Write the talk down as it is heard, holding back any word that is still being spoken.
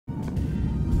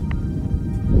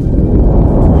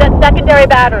Secondary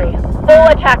battery. Full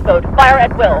attack mode. Fire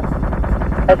at will.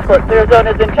 Escort clear zone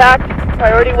is intact.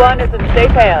 Priority 1 is in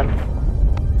safe hands.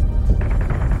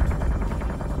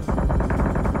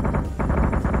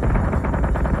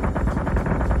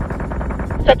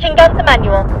 Switching guns to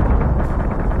manual.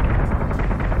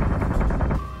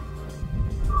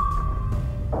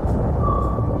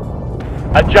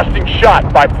 Adjusting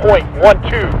shot by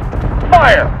 .12.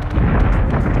 Fire!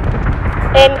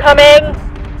 Incoming.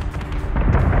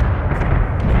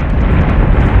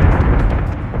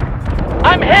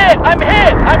 I'm hit! I'm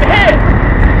hit! I'm hit!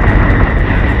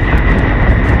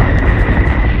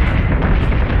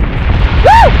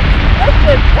 Woo! This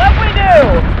is what we do!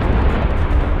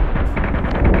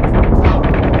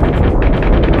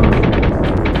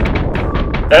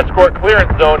 Escort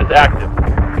clearance zone is active.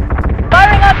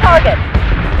 Firing on target.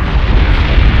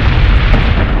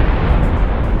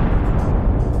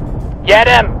 Get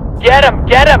him! Get him!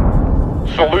 Get him!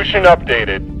 Solution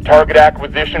updated. Target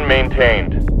acquisition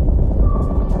maintained.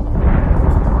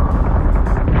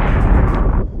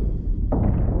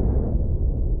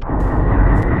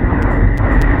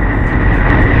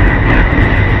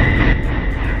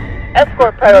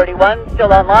 Escort priority 1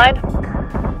 still online.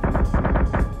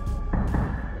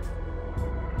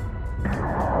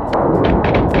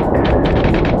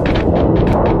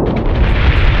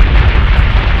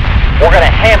 We're gonna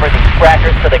hammer these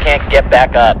crackers so they can't get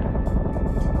back up.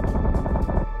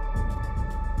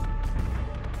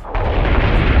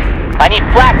 I need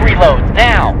flak reloads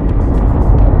now.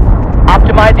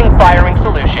 Optimizing firing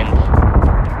solutions.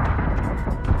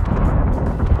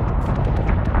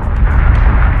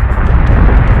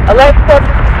 Alert forces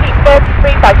to keep both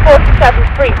 3 by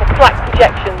 473 for flak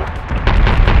projections.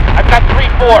 I've got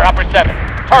 3-4, upper 7.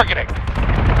 Targeting.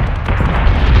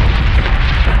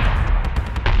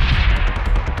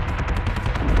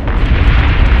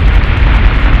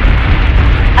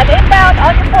 I'm inbound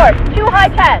on support. 2 high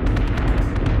 10.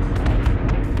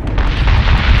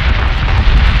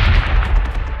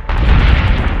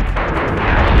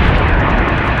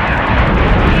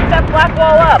 Keep that flak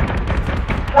wall up.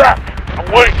 Crap! I'm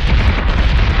late!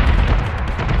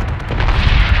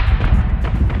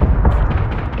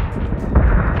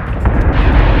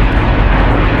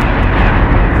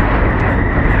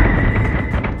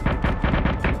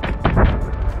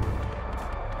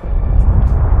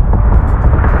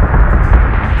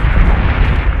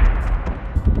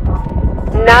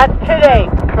 Not today,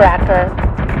 cracker.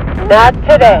 Not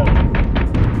today.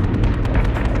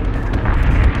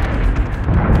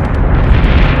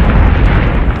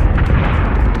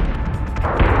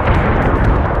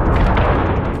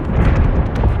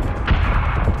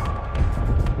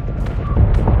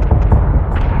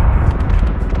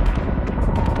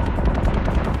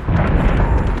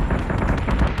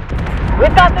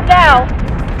 We've got them now.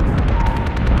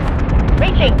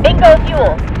 Reaching bingo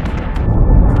fuel.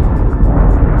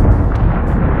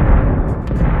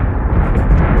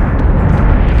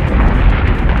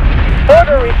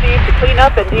 Order received to clean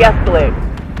up and de-escalate.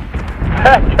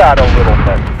 That got a little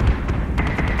messy.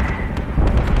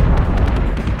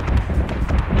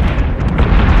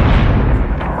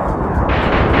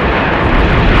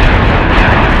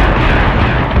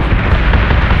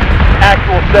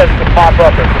 Actual says to pop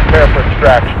up and prepare for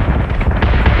extraction.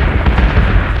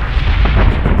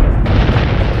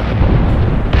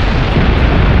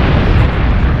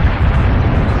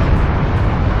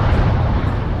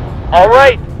 All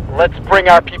right, let's bring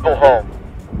our people home.